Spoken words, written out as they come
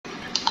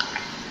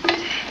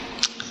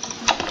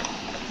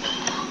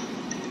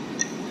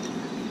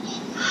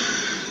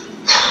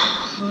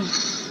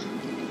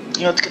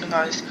Yeah, what's good,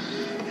 guys?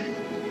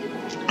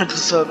 I'm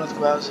just with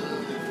Bowser,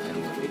 and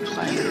we'll be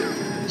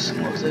playing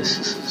some of this.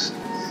 This is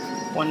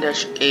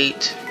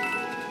 1-8.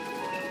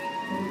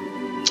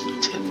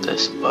 Let's hit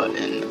this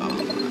button.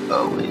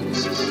 Oh wait,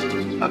 this is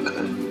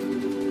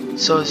okay.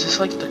 So is this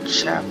like the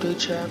chapter?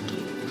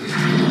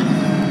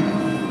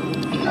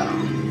 No.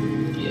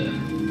 Yeah.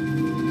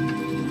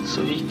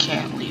 So we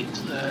can't leave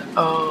that.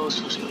 Oh, it's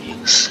supposed to go here.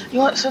 You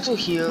know what? Since we're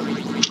here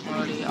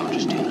already, I'll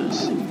just do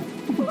this.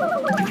 I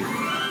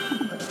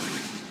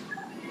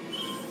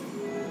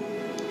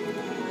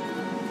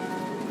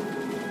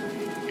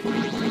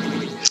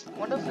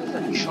wonder if there's a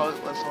chart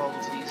with all of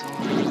these on.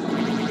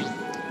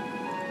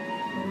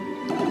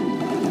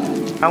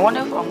 I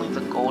wonder if only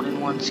the golden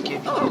ones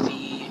give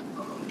you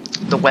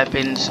the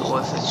weapons,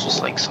 or if it's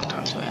just like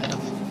sometimes you end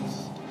up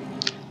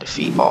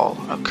defeat all.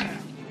 Okay.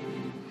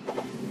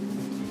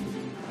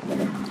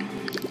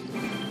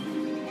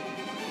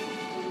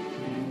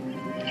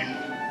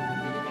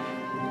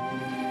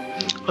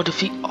 Oh,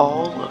 defeat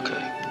all?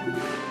 Okay.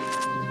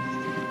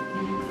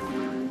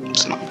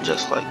 It's not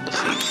just like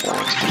defeat 4,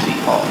 it's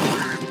defeat all.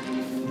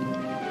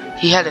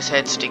 He had his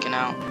head sticking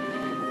out.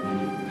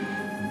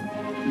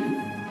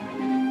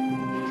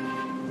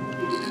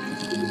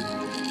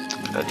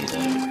 Did I do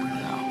that?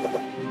 No.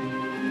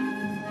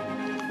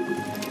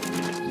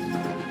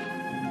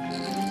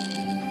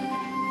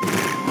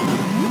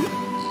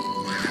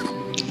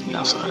 He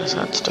also had his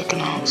head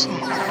sticking out, so.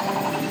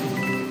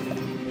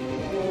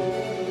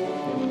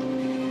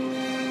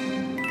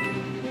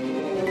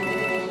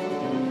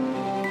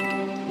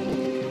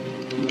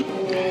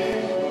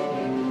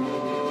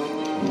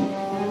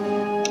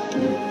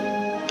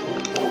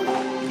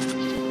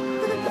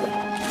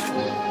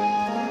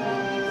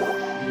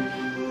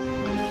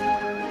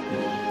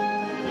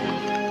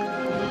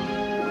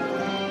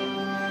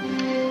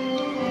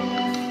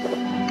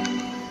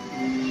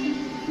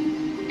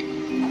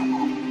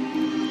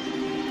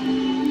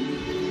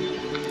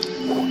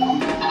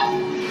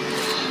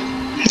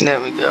 There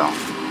we go.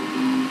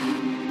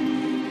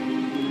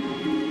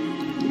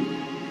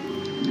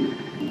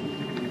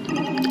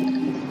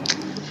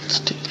 Let's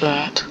do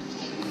that.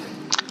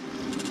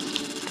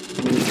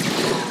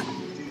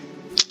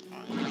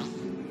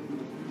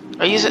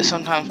 I use it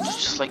sometimes to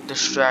just like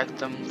distract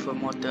them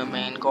from what their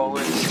main goal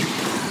is.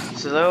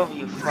 So they'll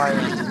be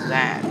firing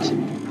that,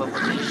 but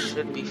what they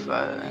should be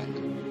firing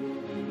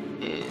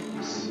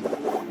is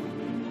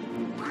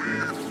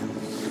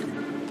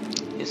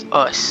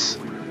us.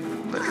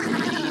 But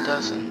he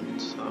doesn't,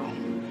 so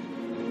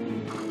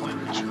why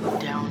would you go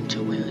down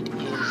to where it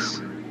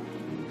is?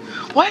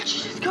 Why don't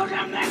you just go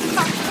down there? No,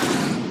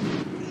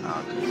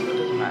 because it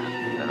doesn't matter.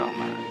 That don't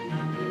matter.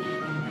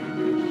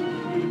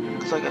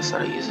 Because like I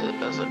said, I use it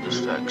as a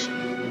distraction.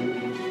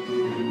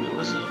 Where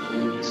was it?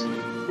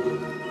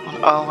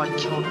 Oh, I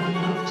killed one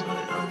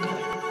outside. Okay.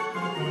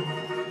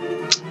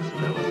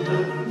 Forgot about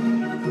that.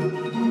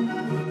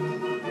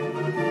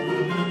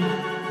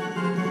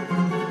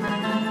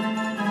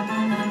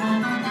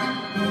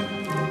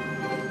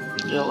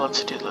 Yeah,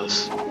 let's do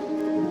this.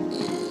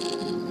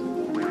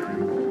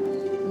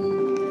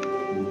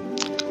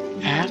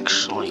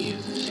 Actually,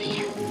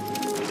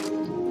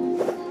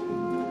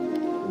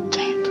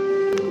 dang it.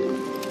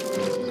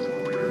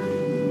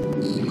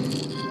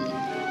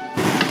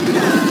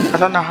 I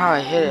don't know how I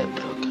hit it,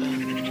 but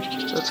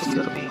okay. So it's a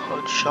little bit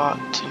hard shot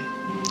to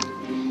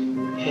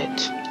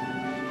hit.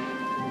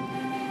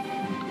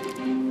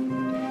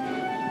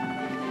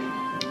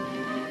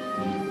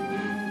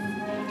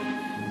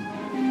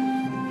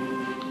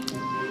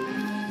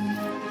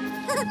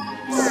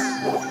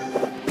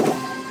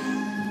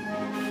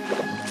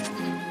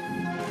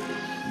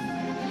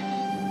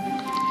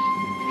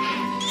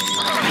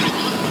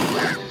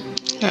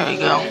 There we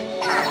go.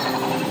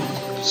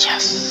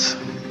 Yes.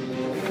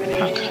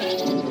 Okay.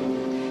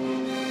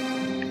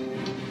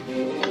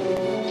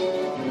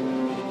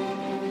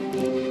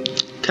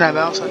 Can I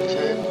bounce on his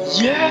head?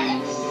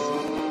 Yes!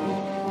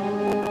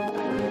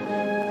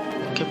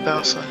 I can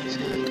bounce on his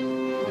head.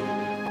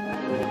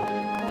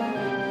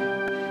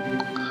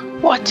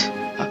 What?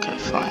 Okay,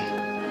 fine.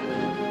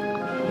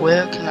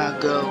 Where can I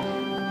go?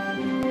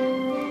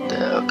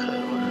 There, okay,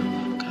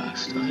 whatever. Can I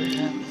still hit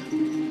him?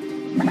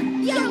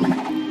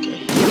 Okay,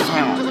 hit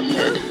him on the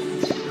head.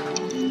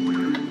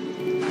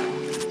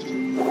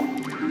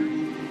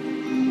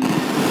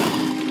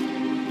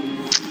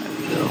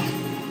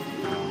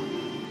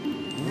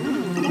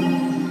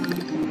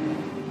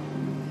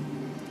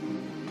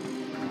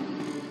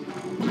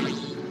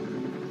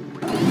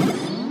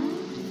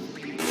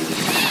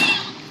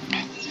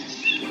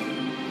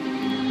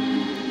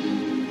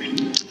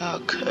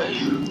 Okay.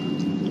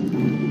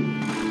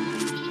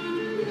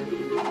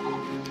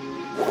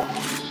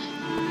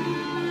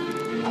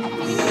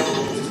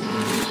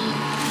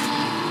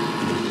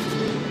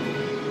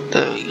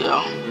 There we go.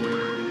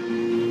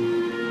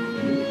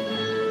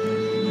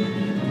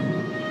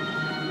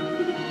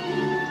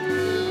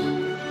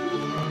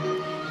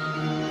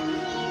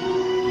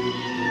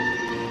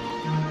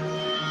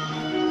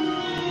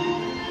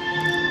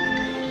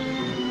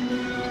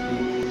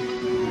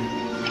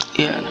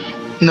 Yeah,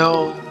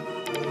 no.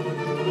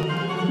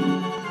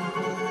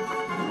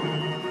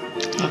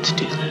 Let's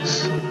do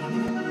this.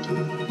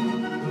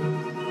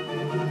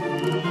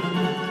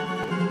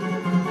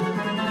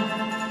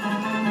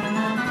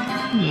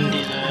 Do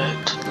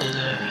that, do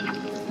that.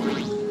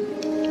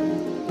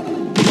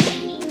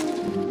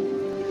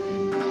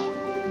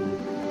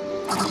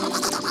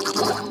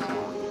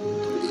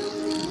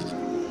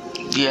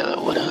 Yeah,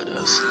 that would hurt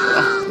us.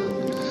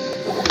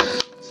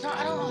 So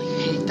I don't really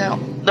hate that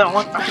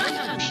one. I hate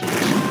that peach.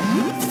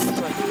 It's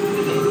like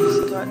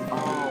it's got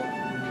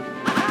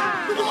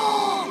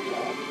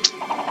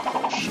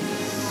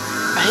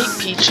I hate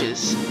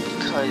peaches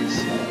because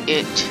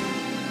it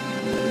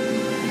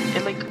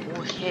like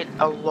will hit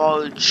a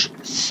large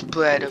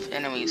spread of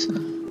enemies,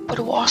 but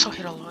it will also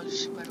hit a large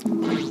spread of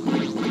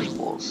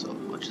people, so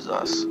which is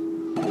us.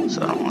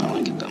 So I don't really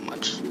like it that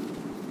much.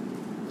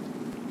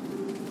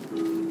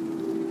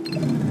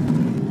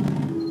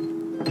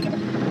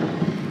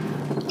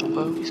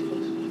 What are we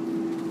supposed to do?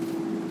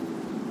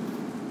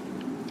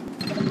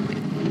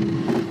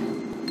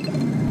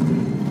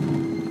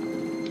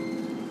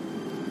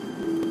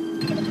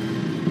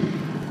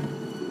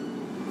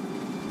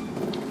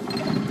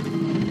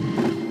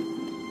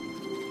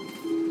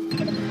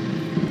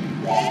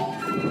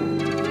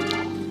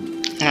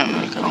 There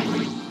we go.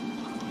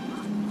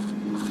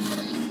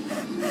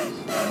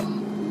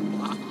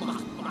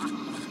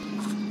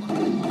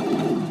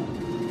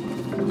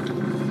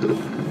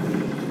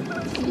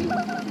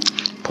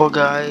 Poor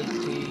guy,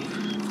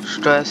 the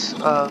stress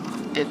of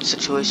its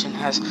situation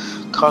has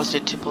caused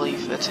it to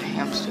believe it's a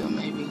hamster.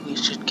 Maybe we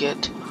should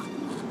get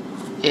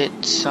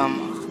it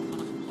some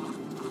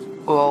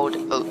rolled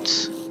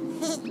oats.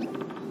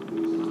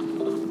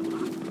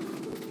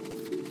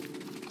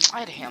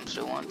 I had a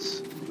hamster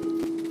once.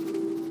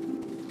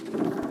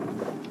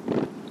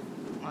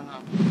 I'm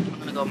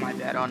gonna go my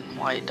bad on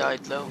why it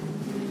died though.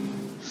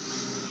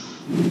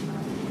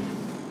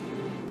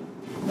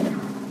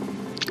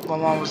 My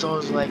mom was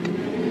always like,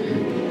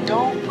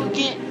 don't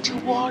forget to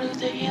water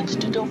the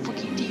hamster, don't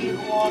forget to get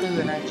water,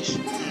 and I just,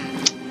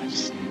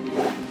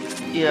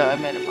 yeah, I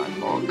made it my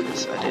fault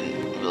because I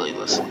didn't really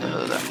listen to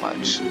her that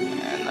much,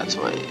 and that's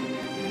why it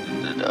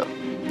ended up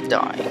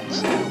dying.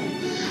 So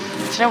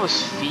his name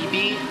was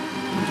Phoebe,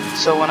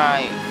 so if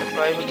I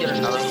ever get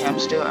another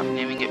hamster, I'm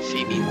naming it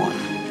Phoebe 1.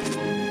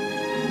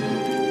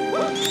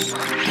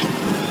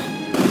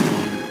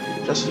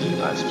 Just for you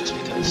guys, just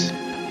because.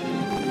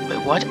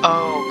 Wait, what?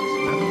 Oh,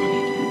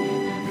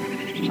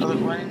 because I was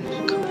running to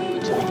come over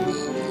to me.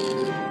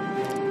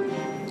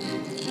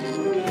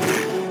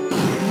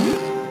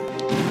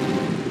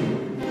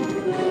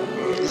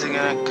 Is it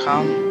gonna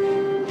come?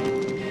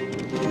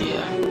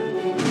 Yeah.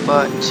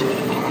 But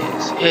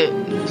it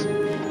is.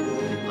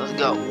 Let's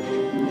go.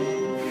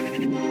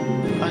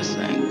 I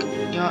think.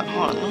 You know what,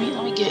 hold on,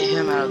 let me get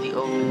him out of the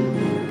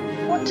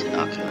open. What?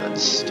 Okay,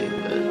 that's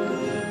stupid.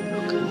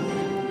 Okay.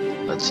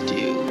 Let's do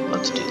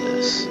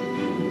this.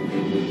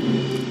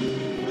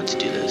 Let's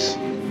do this.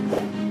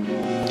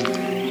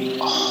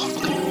 Oh,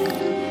 okay.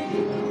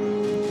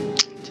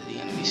 To the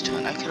enemy's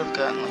turn. I could have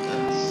gotten like a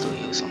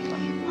 3 or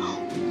something.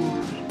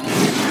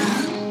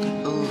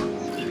 Ooh.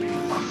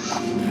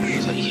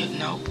 Is that here?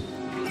 Nope.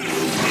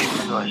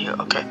 Right here.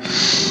 Okay.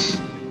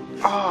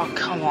 Oh,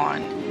 come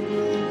on.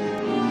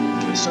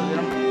 Can we still hit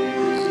him?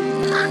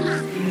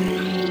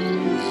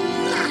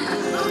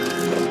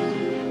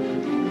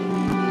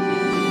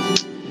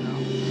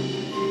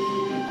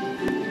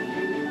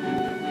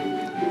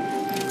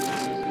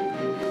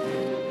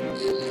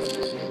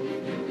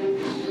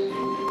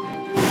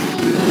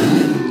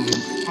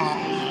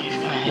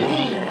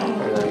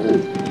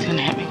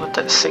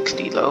 That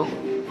 60 though.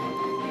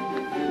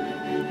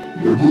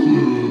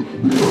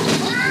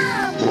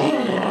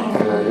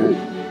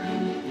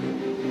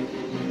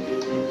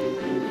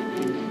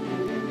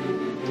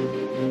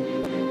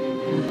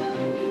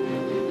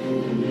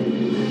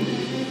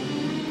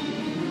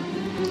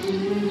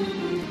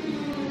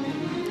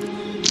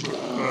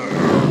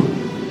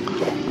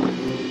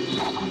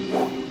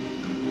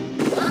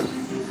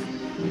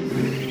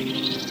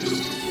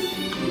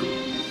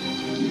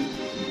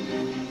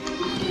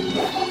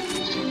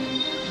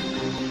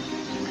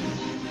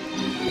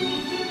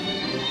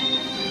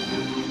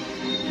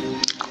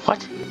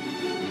 What?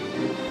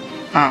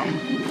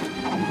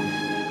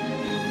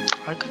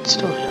 I could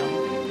still hit him.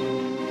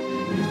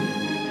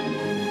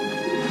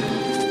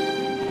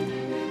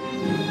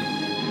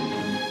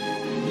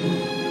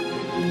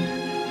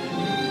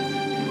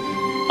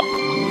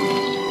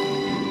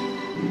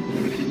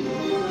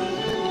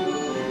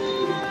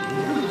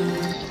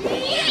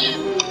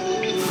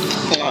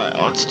 Alright,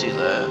 let's do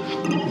that.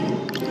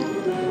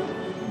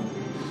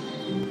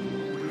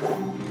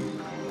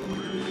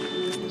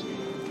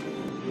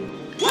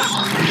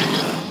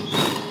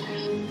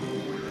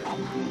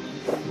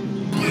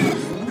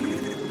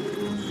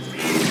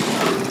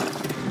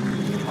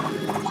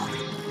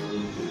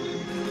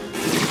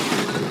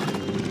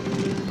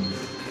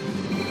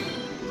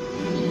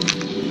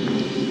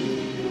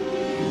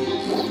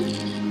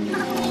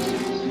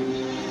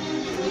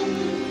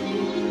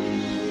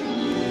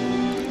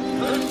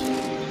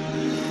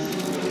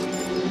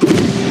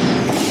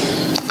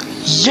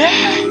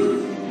 Yeah!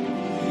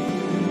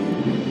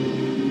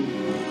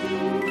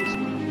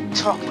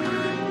 Talk about it.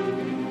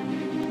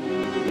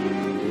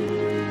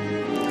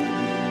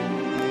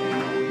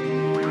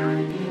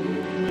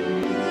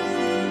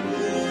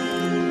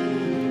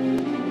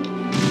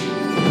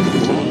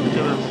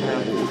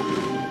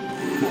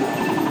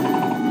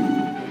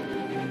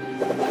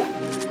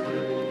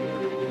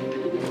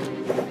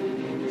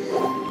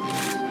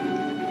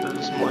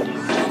 There's more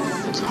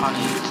damage. It's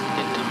honey.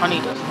 Honey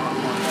does a lot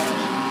more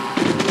damage.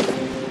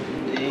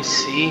 You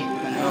see? I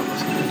know I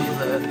was gonna do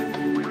that.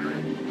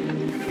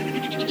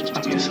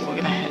 Okay, so we're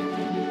gonna hit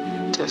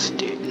this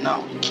dude. No,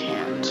 we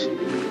can't.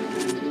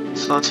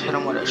 So let's hit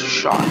him with a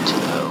shot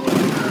though.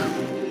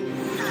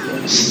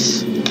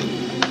 Yes.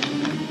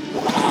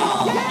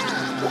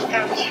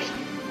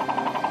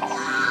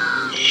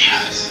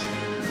 Yes.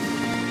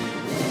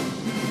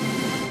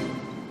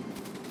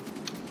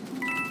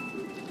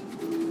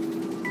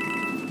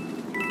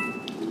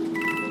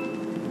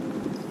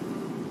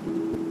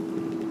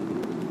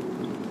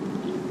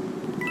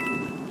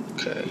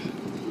 Okay.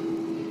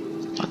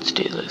 Let's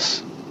do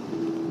this.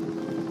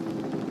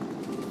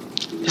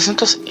 Isn't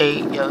this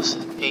 8? Yeah, this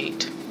is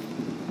 8.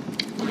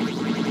 I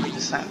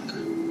think.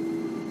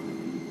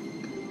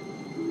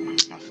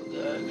 I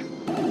forgot.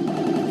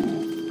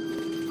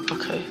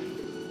 Okay.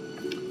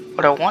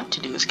 What I want to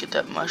do is get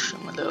that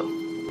mushroom though.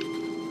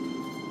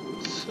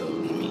 So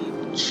let me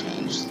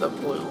change the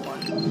blue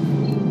one.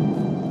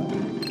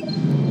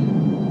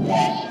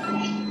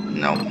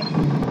 No.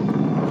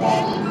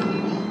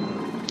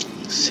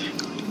 Sick.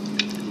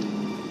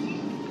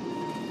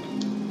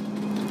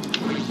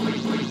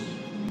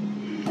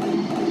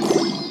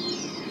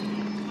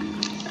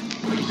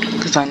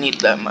 Because I need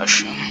that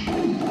mushroom.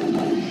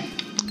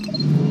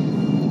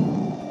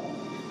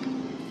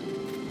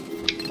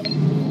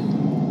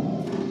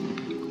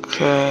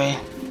 Okay.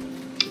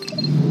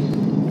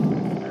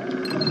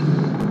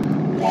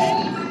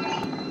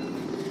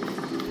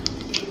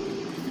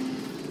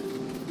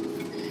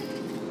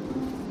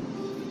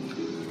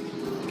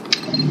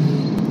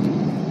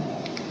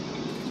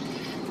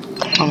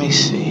 Let me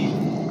see.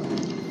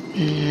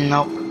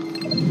 Nope.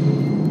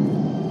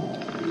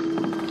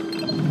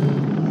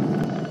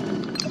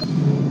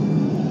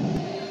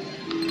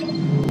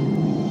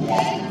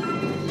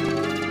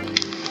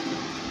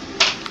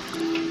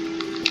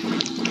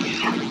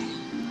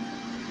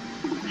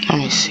 Let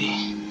me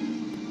see.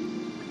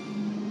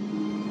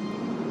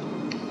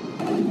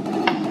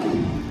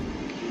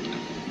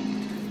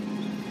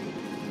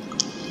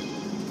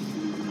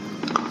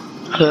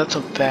 Oh, that's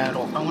a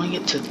battle. I want to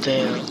get to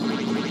there.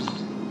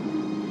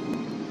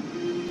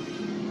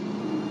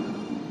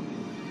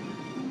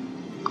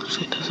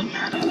 So it doesn't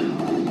matter though.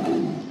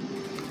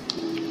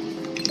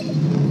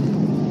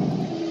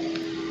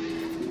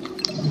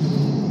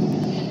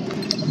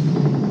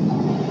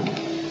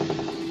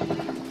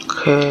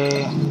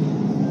 Okay.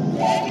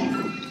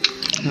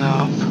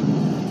 Nope.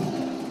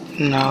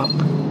 Nope.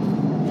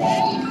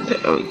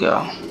 There we go.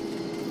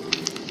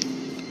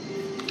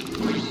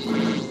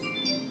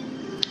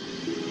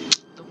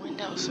 The wind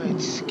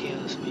outside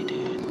scares me,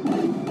 dude.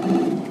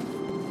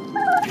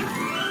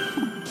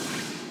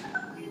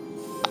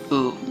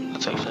 Ooh,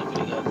 that's actually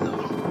pretty good though.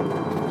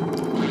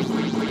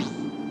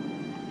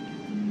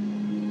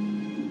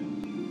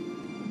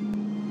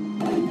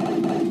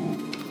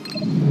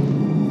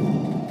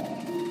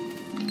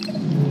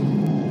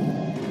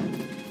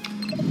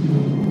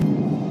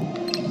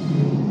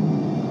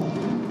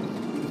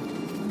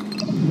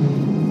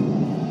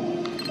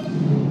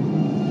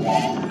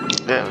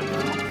 There we go.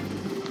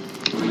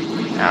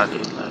 Now do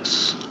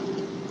this.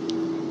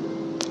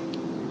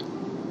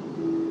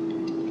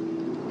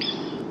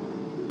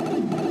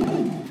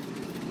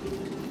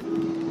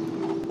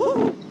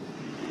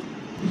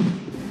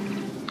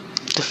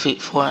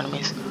 Defeat 4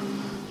 enemies.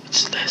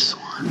 It's this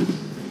one.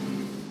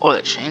 Or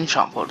the chain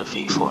chomp will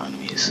defeat 4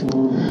 enemies.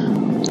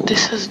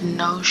 This has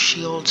no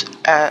shields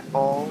at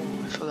all.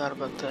 I forgot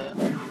about that.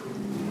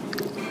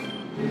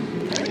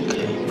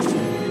 Okay.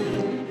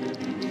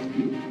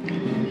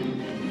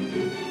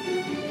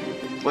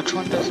 Which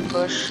one does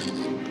push?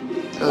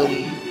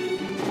 30,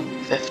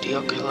 50.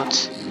 Okay,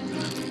 let's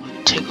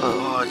take a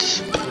look.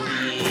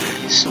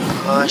 Please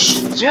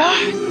push. Yeah.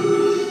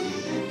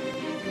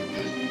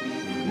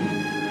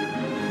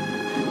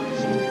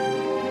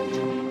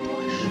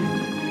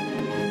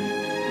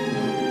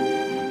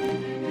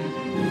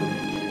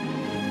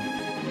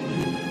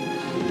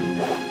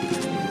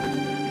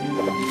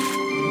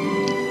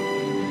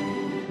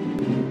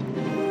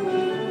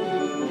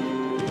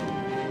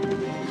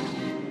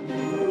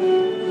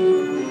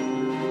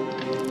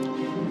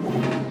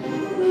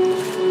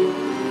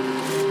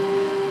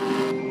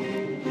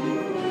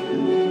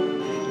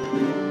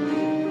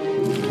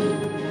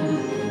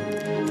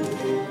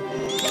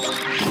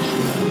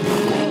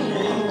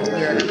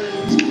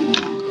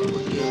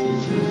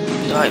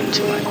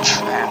 Into my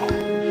trap.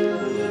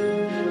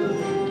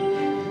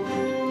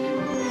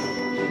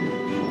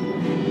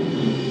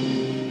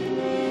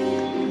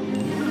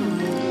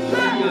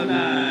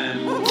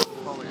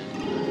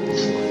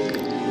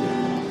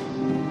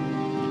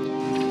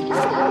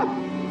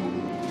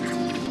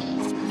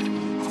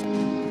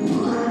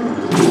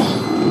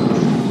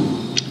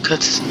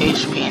 cuts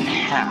his HP in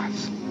half.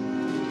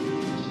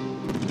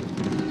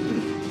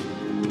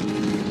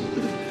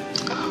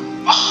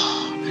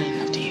 Oh, I didn't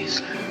have to use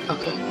that.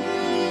 Okay.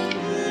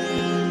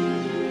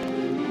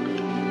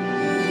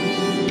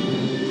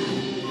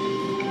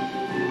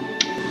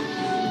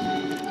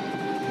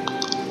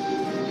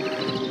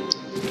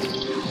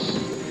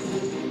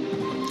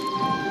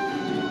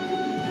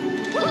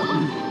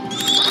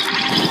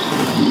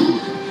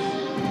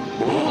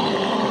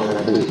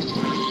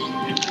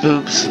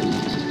 Oops.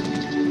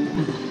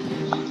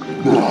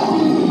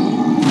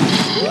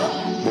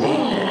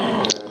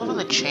 Although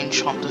the chain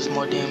chomp does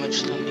more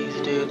damage than these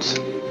dudes.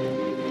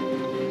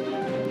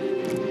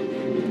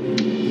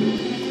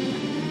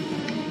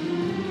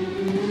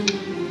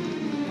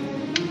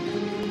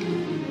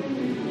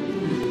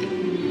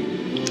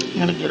 I'm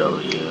gonna get over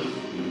here.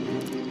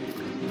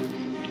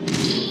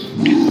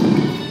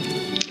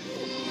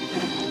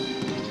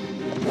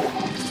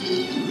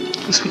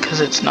 Just because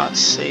it's not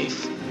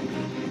safe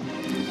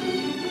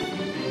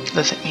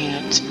doesn't mean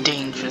it's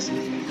dangerous.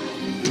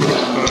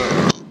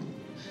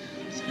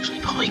 It's actually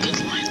probably a good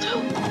line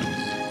though.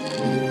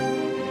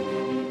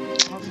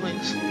 Hopefully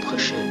this will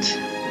push it.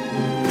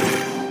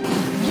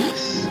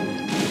 Yes.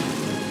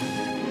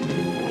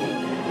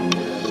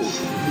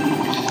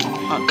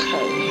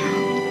 Okay.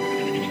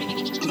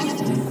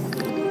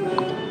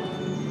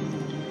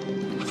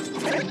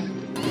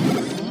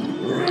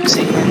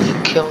 See, and he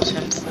kills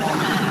him for me.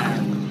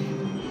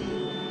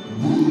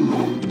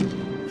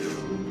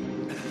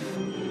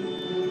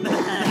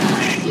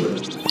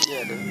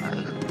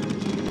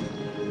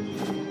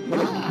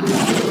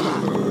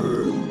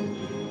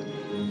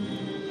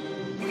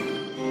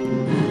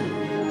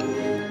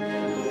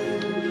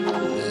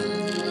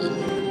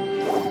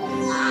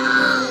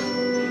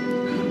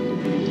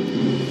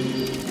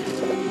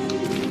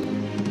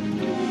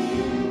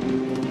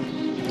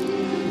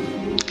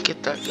 Get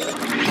that guy.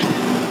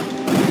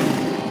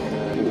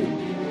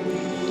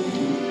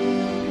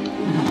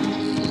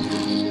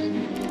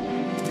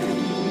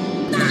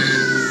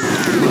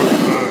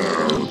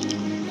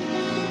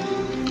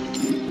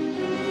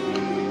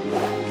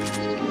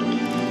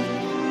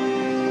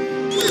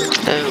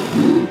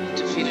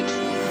 Defeated.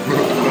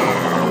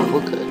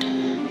 We're good.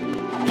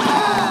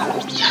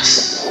 Yes.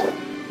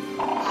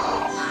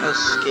 That was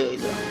scary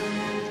though.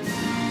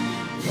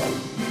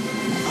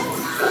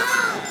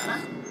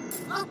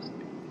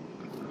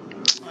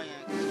 Oh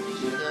yeah, because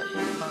you got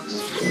hit most.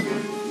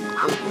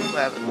 Oh,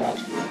 Rabbid.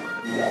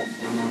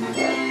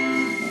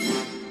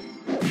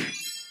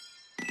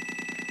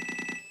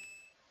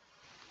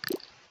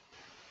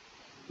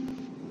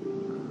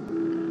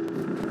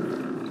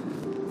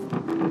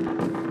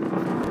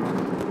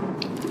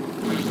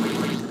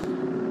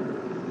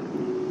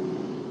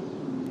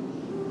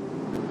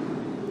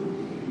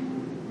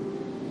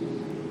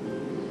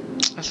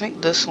 I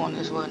think this one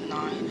is where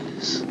 9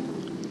 is.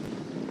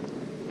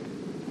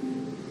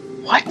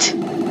 What?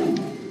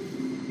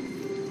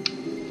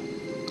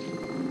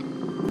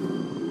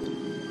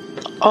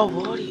 Oh,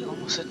 we're already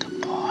almost at the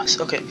boss.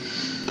 Okay.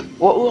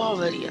 Well, we're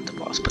already at the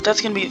boss. But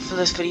that's gonna be it for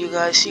this video,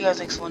 guys. See you guys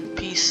next one.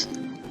 Peace.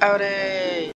 Out.